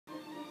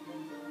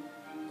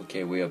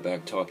Okay, we are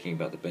back talking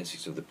about the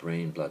basics of the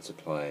brain, blood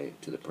supply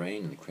to the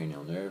brain and the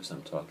cranial nerves.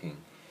 I'm talking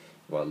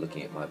while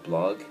looking at my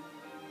blog,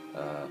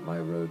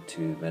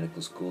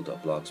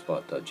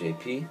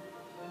 myroadtomedicalschool.blogspot.jp.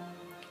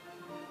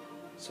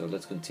 So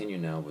let's continue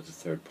now with the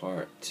third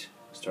part,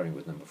 starting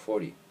with number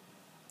 40.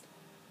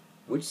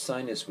 Which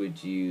sinus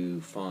would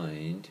you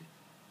find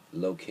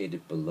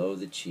located below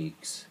the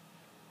cheeks,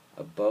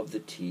 above the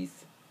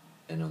teeth,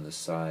 and on the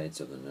sides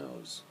of the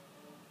nose?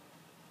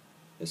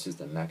 This is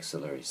the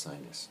maxillary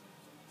sinus.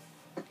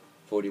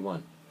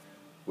 41.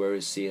 Where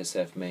is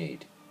CSF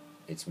made?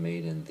 It's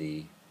made in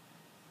the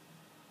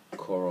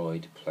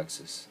choroid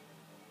plexus.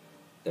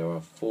 There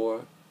are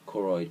 4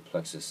 choroid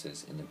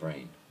plexuses in the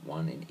brain,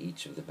 1 in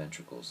each of the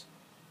ventricles.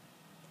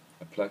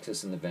 A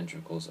plexus in the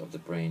ventricles of the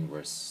brain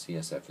where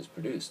CSF is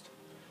produced.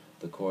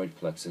 The choroid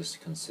plexus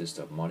consists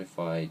of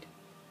modified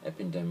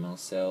ependymal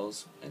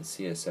cells, and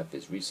CSF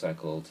is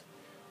recycled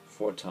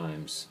 4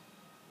 times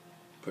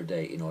per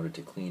day in order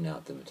to clean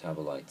out the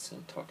metabolites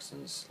and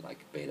toxins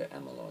like beta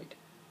amyloid.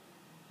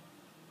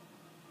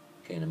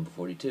 Okay, number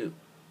 42.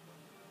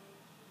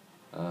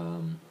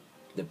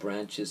 The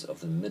branches of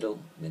the middle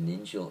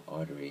meningeal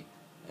artery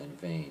and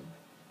vein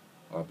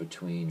are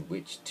between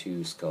which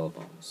 2 skull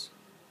bones?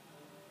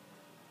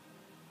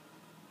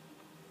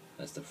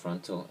 That's the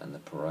frontal and the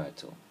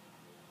parietal.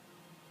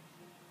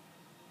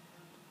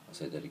 I'll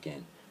say that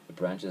again. The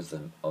branches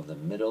of the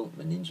middle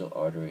meningeal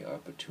artery are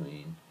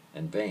between,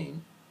 and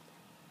vein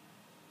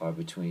are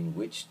between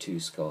which 2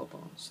 skull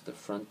bones? The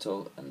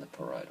frontal and the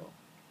parietal.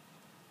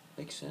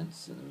 Makes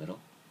sense, in the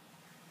middle.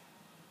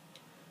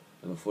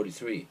 Number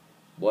 43.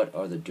 What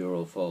are the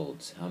dural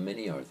folds? How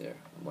many are there?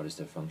 And what is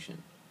their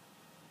function?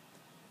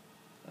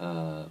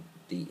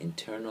 The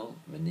internal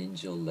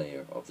meningeal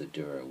layer of the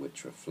dura,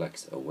 which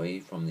reflects away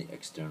from the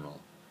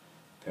external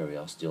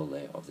periosteal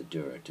layer of the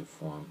dura to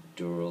form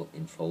dural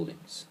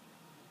enfoldings,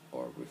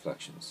 or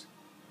reflections,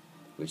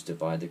 which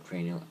divide the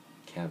cranial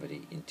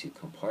cavity into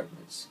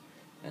compartments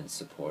and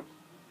support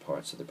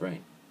parts of the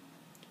brain.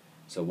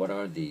 So what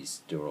are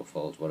these dural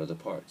folds? What are the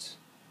parts?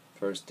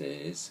 First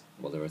is,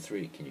 well, there are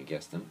 3. Can you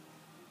guess them?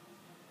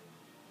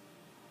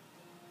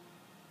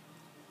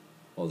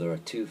 Well, there are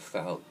 2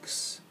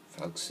 falxes,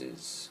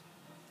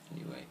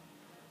 anyway,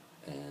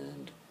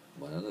 and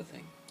one other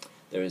thing.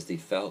 There is the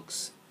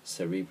falx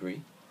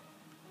cerebri,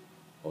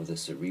 or the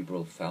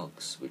cerebral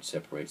falx, which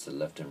separates the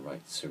left and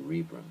right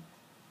cerebrum.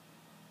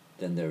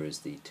 Then there is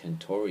the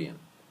tentorium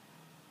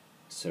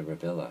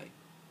cerebelli,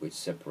 which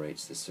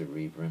separates the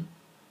cerebrum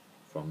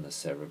from the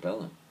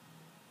cerebellum.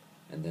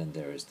 And then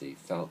there is the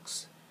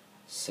falx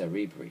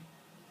cerebri,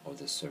 or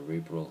the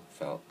cerebral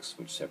falx,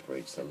 which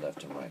separates the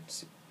left and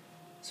right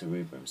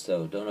cerebrum.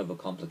 So don't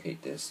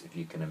overcomplicate this. If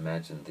you can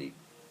imagine the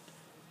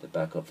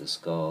back of the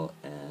skull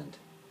and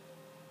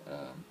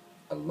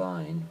a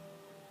line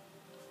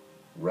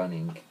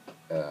running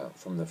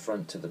from the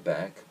front to the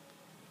back,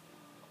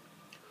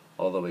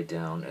 all the way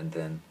down, and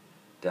then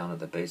down at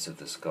the base of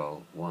the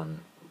skull,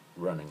 one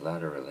running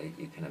laterally,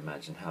 you can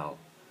imagine how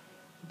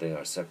they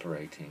are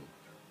separating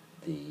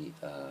the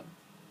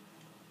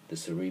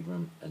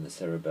cerebrum and the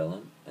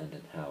cerebellum,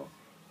 and how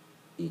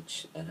the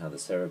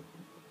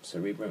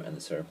cerebrum and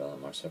the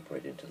cerebellum are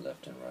separated into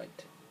left and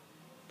right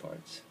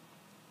parts.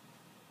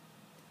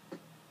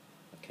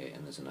 Okay,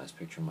 and there's a nice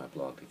picture on my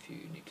blog if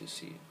you need to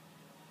see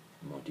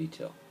more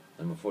detail.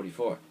 Number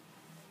 44.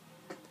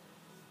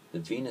 The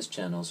venous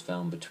channels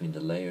found between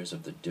the layers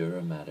of the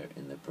dura mater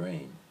in the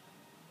brain.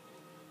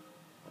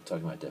 I'm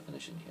talking about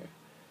definition here.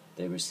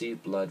 They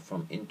receive blood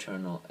from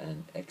internal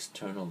and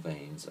external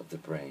veins of the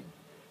brain,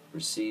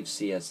 receive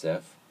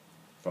CSF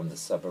from the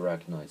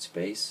subarachnoid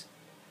space,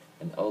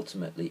 and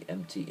ultimately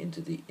empty into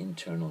the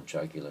internal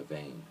jugular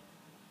vein.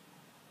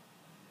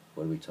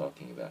 What are we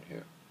talking about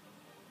here?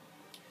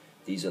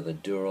 These are the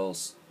dural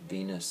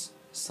venous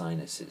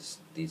sinuses.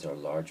 These are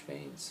large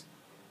veins.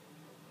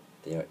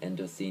 They are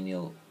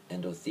endothelial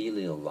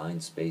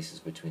lined spaces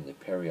between the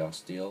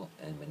periosteal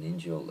and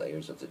meningeal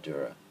layers of the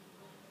dura.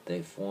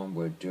 They form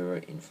where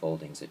dura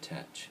enfoldings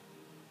attach.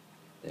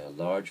 They are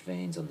large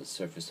veins on the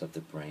surface of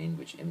the brain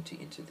which empty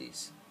into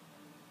these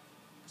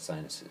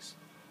sinuses.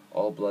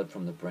 All blood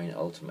from the brain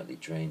ultimately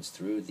drains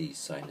through these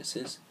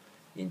sinuses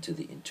into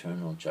the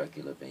internal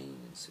jugular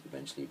veins,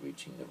 eventually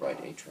reaching the right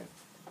atrium.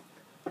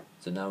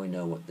 So now we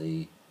know what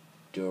the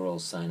dural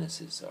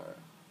sinuses are.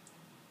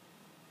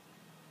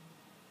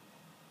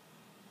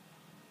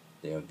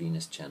 They are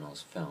venous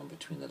channels found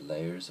between the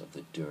layers of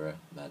the dura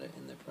mater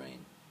in the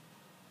brain,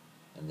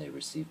 and they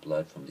receive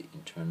blood from the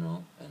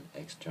internal and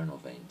external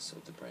veins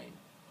of the brain,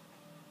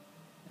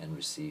 and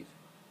receive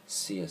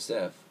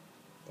CSF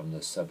from the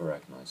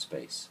subarachnoid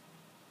space,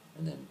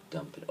 and then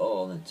dump it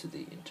all into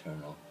the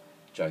internal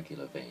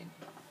jugular vein.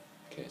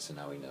 Okay, so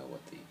now we know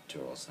what the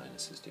dural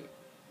sinuses do.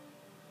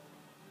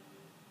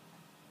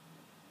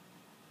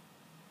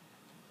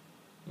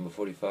 Number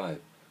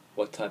 45.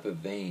 What type of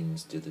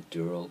veins do the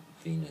dural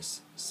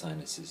venous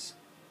sinuses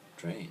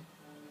drain?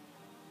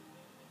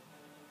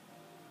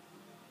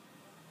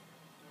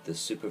 The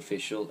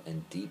superficial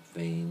and deep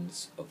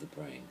veins of the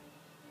brain.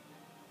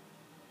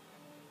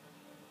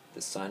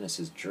 The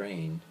sinuses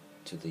drain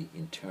to the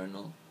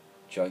internal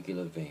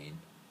jugular vein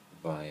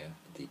via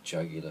the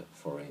jugular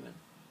foramen.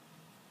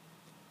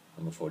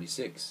 Number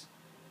 46.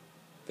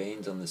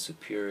 Veins on the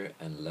superior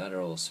and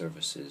lateral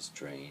surfaces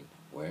drain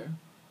where?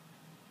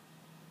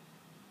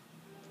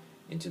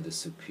 Into the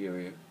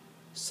superior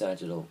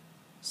sagittal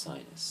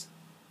sinus.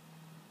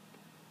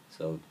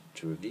 So,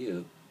 to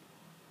review,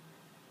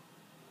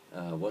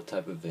 what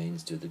type of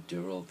veins do the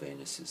dural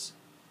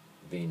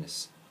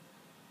venous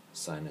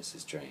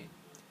sinuses drain?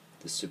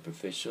 The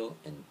superficial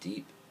and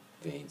deep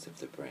veins of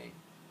the brain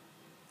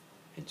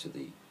into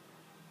the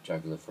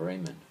jugular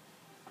foramen.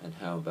 And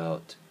how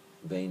about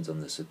veins on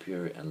the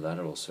superior and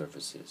lateral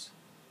surfaces?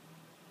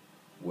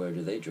 Where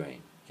do they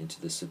drain? Into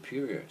the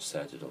superior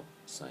sagittal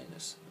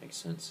sinus. Makes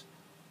sense?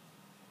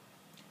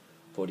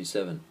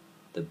 47.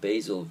 The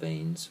basal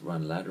veins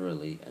run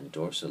laterally and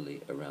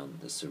dorsally around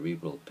the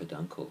cerebral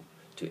peduncle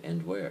to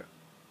end where?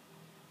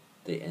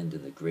 They end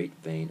in the great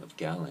vein of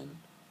Galen,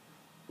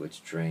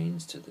 which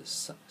drains to the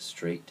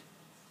straight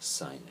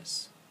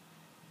sinus.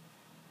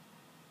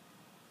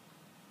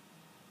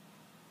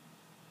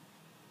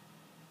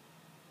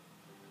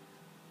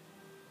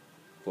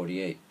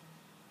 (48)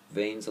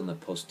 Veins on the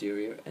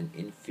posterior and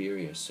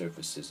inferior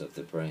surfaces of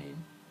the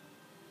brain,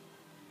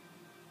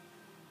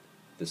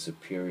 the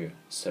superior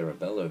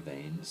cerebellar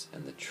veins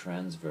and the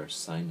transverse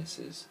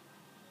sinuses,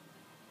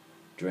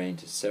 drain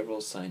to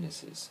several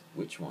sinuses.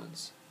 Which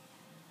ones?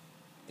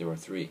 There are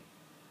three: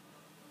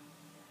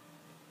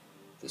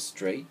 the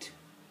straight,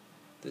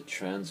 the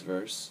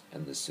transverse,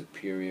 and the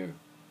superior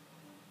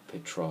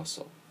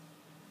petrosal.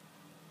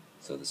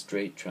 So the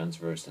straight,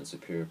 transverse, and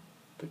superior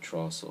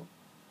petrosal,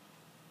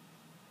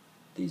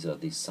 these are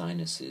the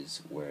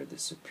sinuses where the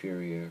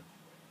superior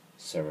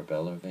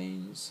cerebellar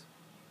veins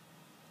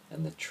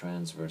and the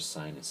transverse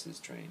sinuses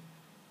drain.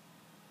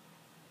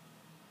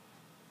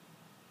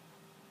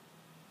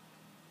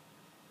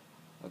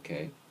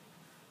 Okay.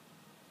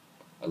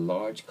 A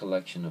large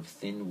collection of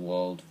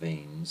thin-walled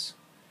veins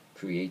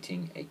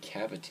creating a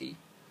cavity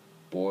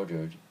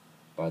bordered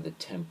by the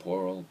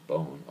temporal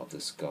bone of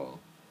the skull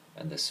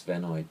and the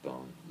sphenoid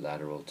bone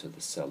lateral to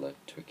the sella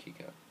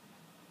turcica.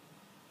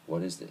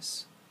 What is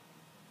this?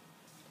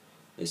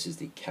 This is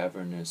the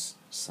cavernous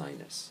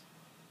sinus.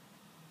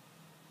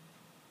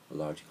 A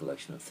large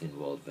collection of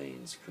thin-walled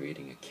veins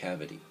creating a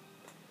cavity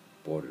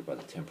bordered by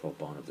the temporal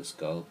bone of the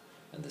skull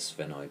and the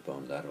sphenoid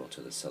bone lateral to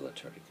the sella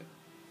turcica.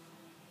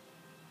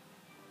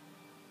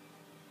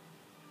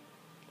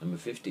 Number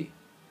 50.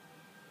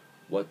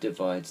 What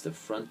divides the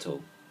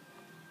frontal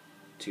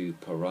to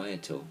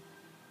parietal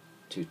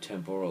to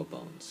temporal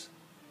bones?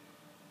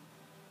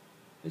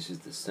 This is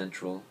the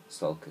central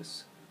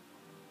sulcus.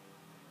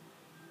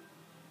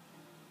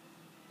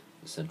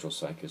 The central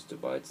sulcus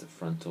divides the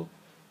frontal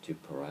to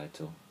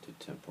parietal to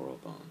temporal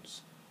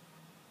bones.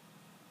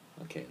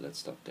 Okay, let's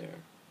stop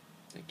there.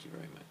 Thank you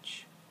very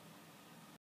much.